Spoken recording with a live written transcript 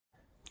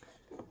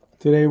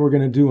Today we're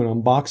going to do an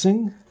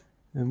unboxing.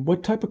 And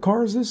what type of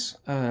car is this?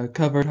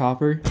 Covered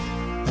hopper.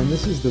 And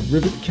this is the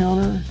Rivet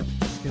Counter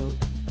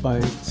by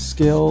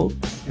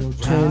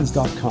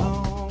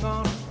ScaleTrains.com.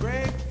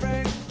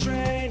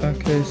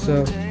 Okay,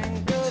 so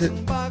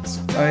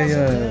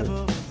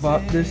I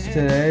bought this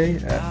today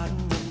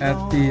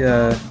at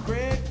the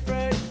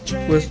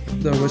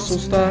whistle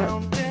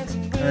stop.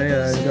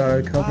 I got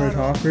a covered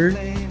hopper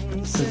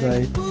because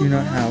I do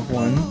not have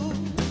one.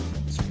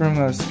 It's from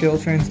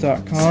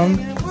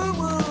ScaleTrains.com,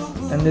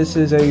 and this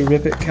is a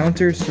rivet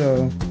counter,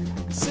 so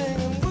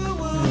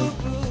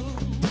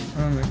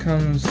it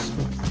comes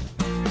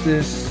with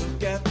this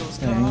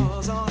thing.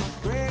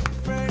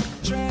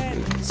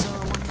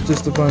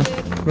 Just a bunch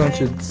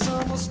of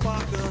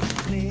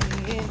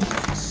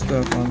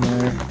stuff on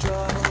there.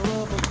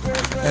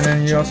 And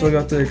then you also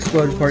got the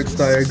explode parts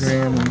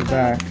diagram in the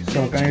back,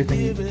 so if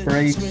anything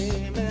breaks or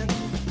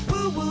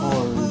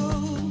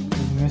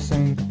is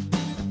missing,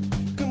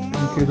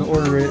 you could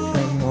order it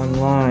from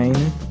online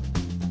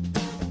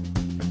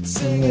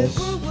in this.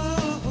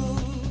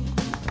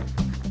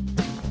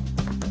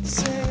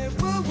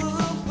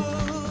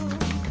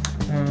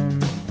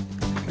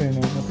 Okay,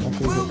 no, that's not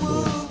good for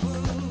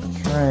the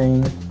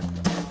train.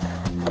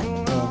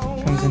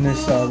 Comes in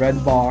this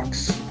red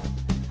box.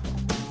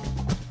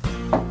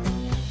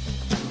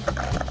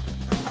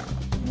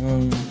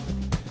 There's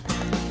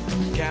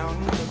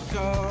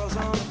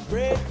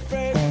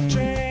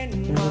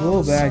a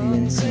little baggie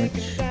in here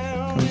which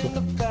comes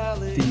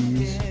with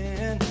these.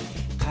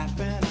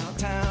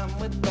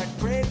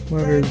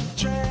 Whatever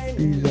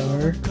these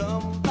are.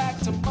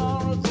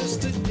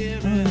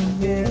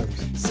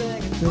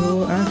 The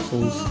little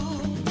axles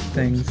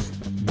things.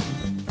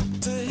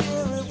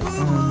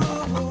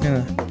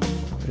 Yeah.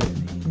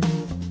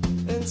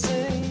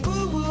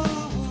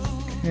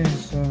 Okay,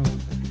 so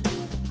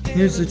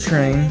here's the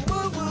train.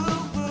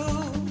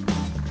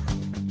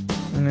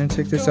 I'm gonna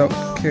take this out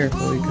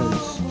carefully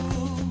because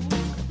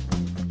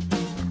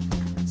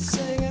it's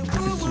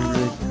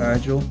really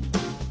fragile.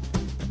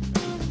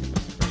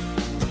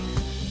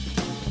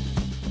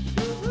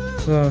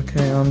 So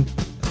okay, I'm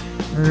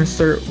gonna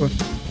start with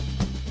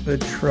the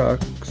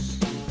trucks.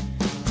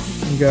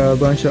 You got a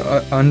bunch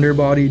of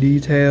underbody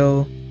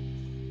detail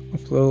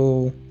with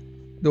little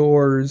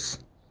doors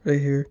right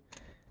here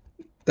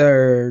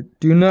that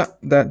do not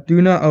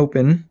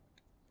open.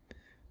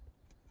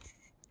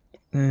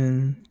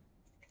 And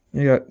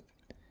you got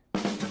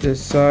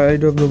this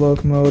side of the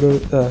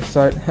locomotive, the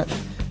side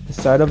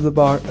of the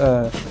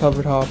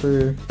covered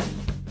hopper.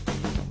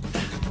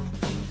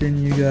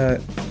 Then you got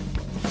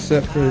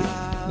separate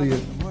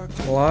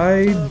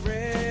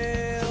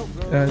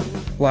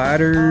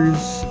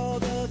ladders.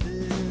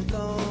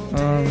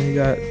 You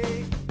got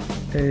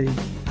a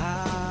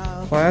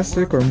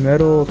plastic or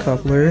metal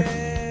coupler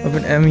of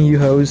an MU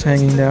hose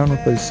hanging down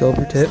with a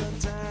silver tip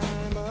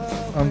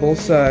on both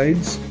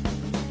sides.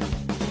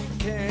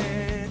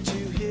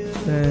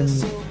 And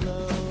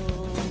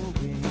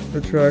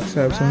the trucks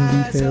have some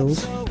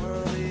details.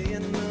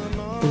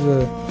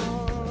 There's a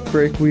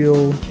brake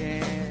wheel,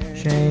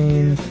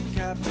 chain,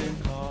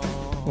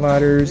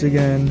 ladders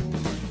again,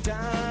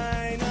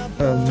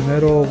 a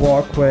metal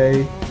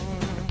walkway,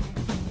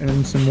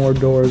 and some more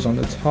doors on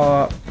the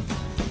top.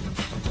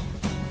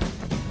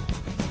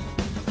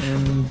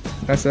 And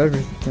that's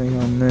everything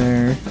on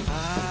there.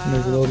 And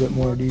there's a little bit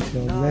more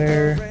detail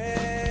there.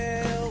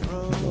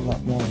 There's a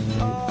lot more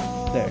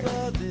right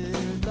there.